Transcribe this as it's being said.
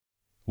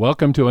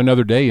Welcome to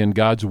another day in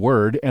God's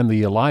Word and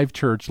the Alive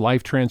Church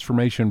Life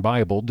Transformation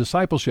Bible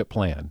Discipleship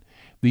Plan.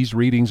 These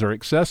readings are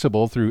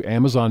accessible through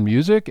Amazon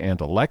Music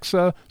and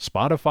Alexa,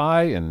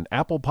 Spotify, and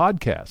Apple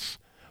Podcasts.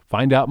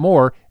 Find out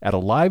more at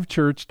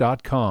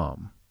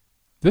alivechurch.com.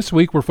 This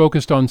week we're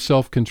focused on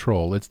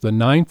self-control. It's the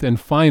ninth and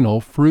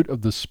final fruit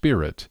of the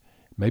Spirit,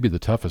 maybe the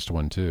toughest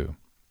one too.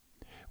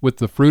 With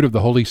the fruit of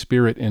the Holy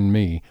Spirit in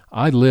me,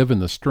 I live in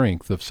the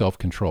strength of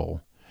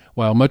self-control.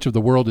 While much of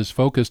the world is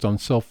focused on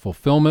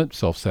self-fulfillment,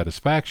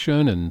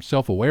 self-satisfaction, and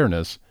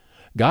self-awareness,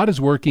 God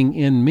is working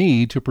in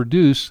me to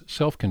produce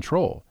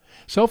self-control.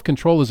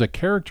 Self-control is a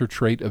character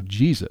trait of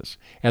Jesus.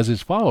 As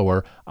his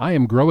follower, I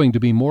am growing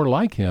to be more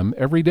like him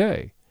every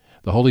day.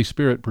 The Holy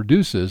Spirit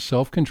produces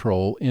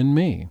self-control in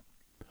me.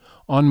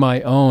 On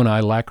my own, I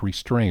lack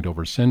restraint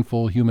over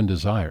sinful human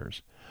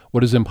desires.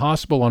 What is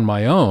impossible on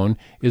my own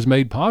is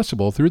made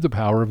possible through the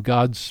power of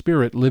God's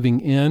Spirit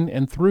living in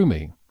and through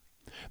me.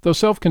 Though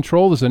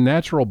self-control is a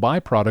natural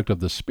byproduct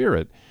of the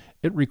Spirit,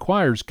 it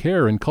requires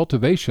care and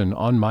cultivation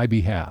on my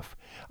behalf.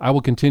 I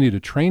will continue to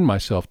train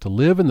myself to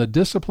live in the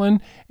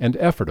discipline and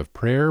effort of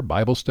prayer,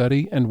 Bible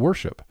study, and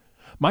worship.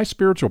 My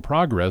spiritual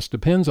progress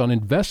depends on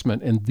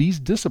investment in these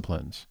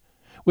disciplines.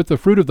 With the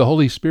fruit of the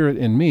Holy Spirit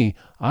in me,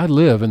 I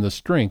live in the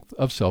strength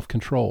of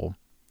self-control.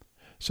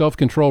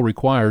 Self-control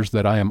requires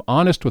that I am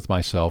honest with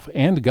myself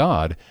and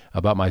God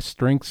about my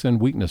strengths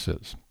and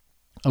weaknesses,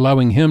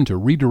 allowing Him to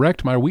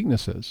redirect my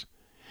weaknesses.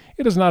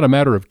 It is not a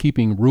matter of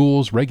keeping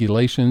rules,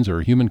 regulations,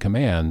 or human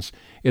commands.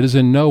 It is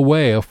in no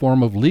way a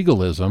form of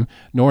legalism,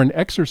 nor an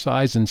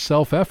exercise in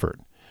self-effort,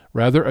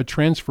 rather a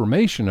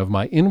transformation of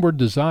my inward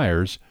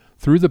desires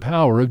through the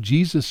power of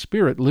Jesus'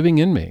 Spirit living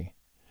in me.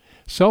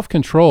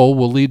 Self-control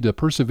will lead to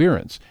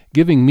perseverance,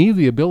 giving me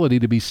the ability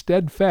to be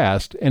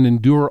steadfast and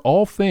endure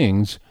all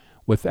things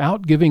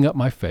without giving up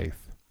my faith.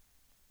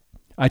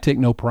 I take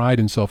no pride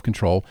in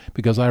self-control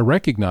because I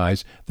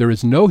recognize there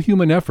is no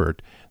human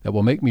effort that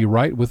will make me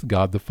right with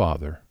God the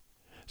Father.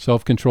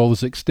 Self-control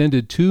is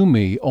extended to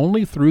me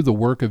only through the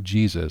work of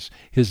Jesus,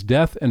 His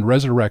death and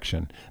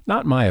resurrection,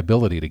 not my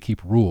ability to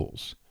keep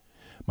rules.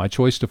 My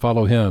choice to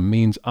follow Him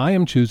means I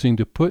am choosing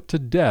to put to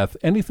death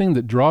anything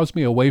that draws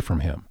me away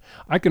from Him.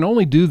 I can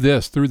only do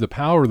this through the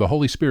power the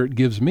Holy Spirit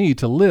gives me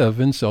to live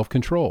in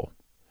self-control.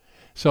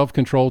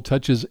 Self-control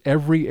touches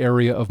every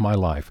area of my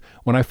life.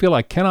 When I feel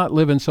I cannot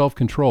live in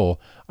self-control,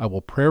 I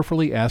will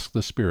prayerfully ask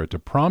the Spirit to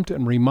prompt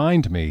and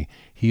remind me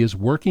He is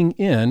working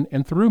in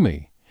and through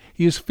me.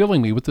 He is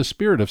filling me with the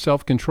spirit of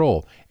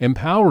self-control,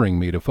 empowering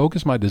me to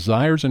focus my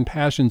desires and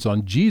passions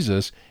on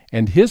Jesus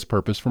and His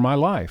purpose for my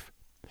life.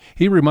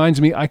 He reminds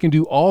me I can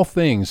do all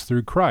things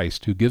through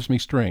Christ who gives me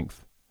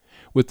strength.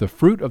 With the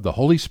fruit of the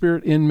Holy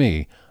Spirit in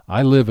me,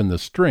 I live in the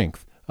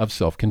strength of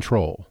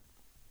self-control.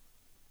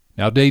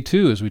 Now, day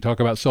 2, as we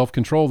talk about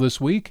self-control this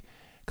week,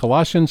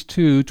 Colossians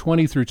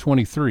 2:20 through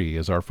 23,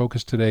 as our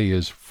focus today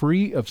is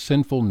free of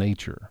sinful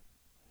nature.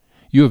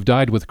 You have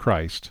died with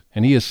Christ,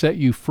 and He has set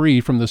you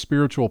free from the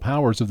spiritual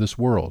powers of this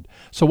world.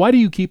 So why do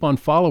you keep on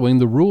following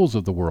the rules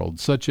of the world,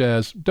 such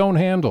as don't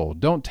handle,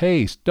 don't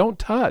taste, don't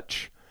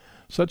touch?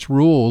 Such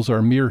rules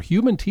are mere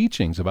human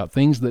teachings about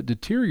things that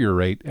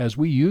deteriorate as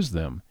we use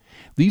them.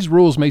 These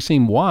rules may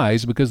seem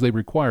wise because they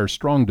require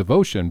strong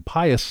devotion,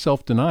 pious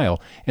self-denial,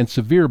 and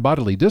severe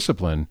bodily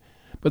discipline,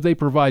 but they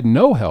provide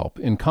no help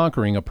in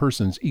conquering a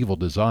person's evil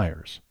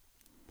desires.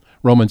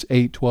 Romans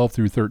 8:12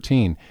 through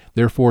 13,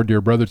 Therefore,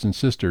 dear brothers and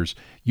sisters,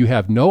 you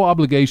have no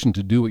obligation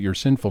to do what your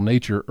sinful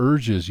nature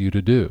urges you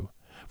to do.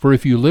 For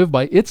if you live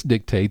by its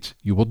dictates,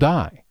 you will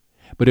die.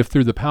 But if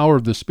through the power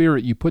of the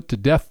Spirit you put to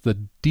death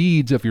the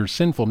deeds of your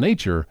sinful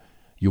nature,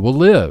 you will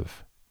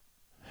live.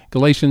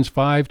 Galatians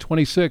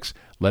 5:26,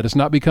 Let us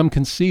not become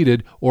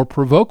conceited or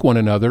provoke one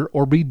another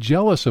or be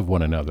jealous of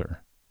one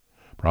another.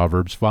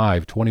 Proverbs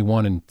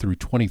 5:21 through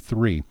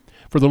 23,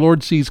 For the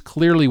Lord sees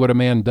clearly what a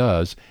man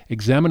does,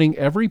 examining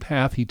every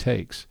path he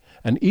takes.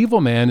 An evil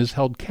man is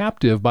held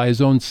captive by his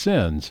own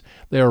sins.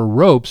 They are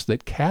ropes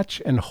that catch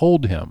and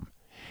hold him.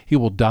 He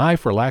will die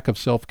for lack of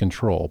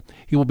self-control.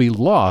 He will be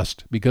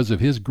lost because of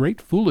his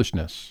great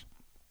foolishness.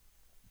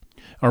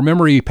 Our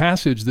memory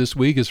passage this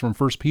week is from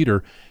 1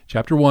 Peter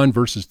chapter 1,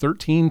 verses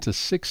 13 to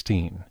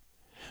 16.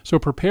 So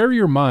prepare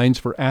your minds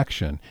for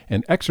action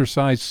and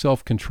exercise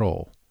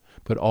self-control.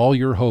 Put all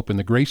your hope in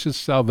the gracious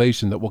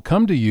salvation that will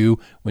come to you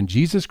when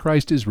Jesus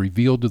Christ is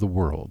revealed to the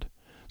world.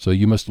 So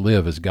you must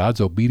live as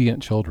God's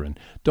obedient children.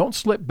 Don't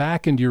slip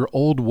back into your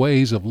old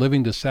ways of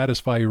living to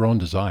satisfy your own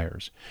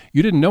desires.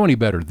 You didn't know any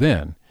better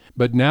then,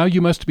 but now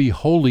you must be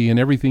holy in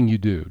everything you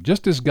do,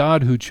 just as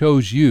God who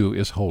chose you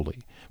is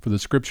holy. For the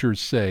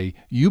Scriptures say,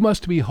 You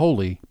must be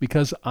holy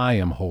because I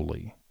am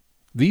holy.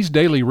 These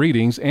daily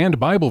readings and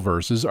Bible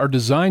verses are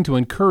designed to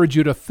encourage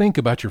you to think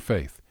about your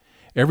faith.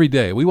 Every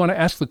day we want to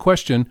ask the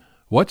question,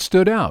 what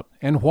stood out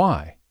and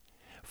why?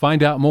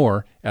 Find out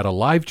more at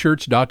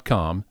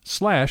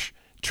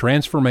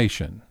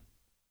alivechurch.com/transformation.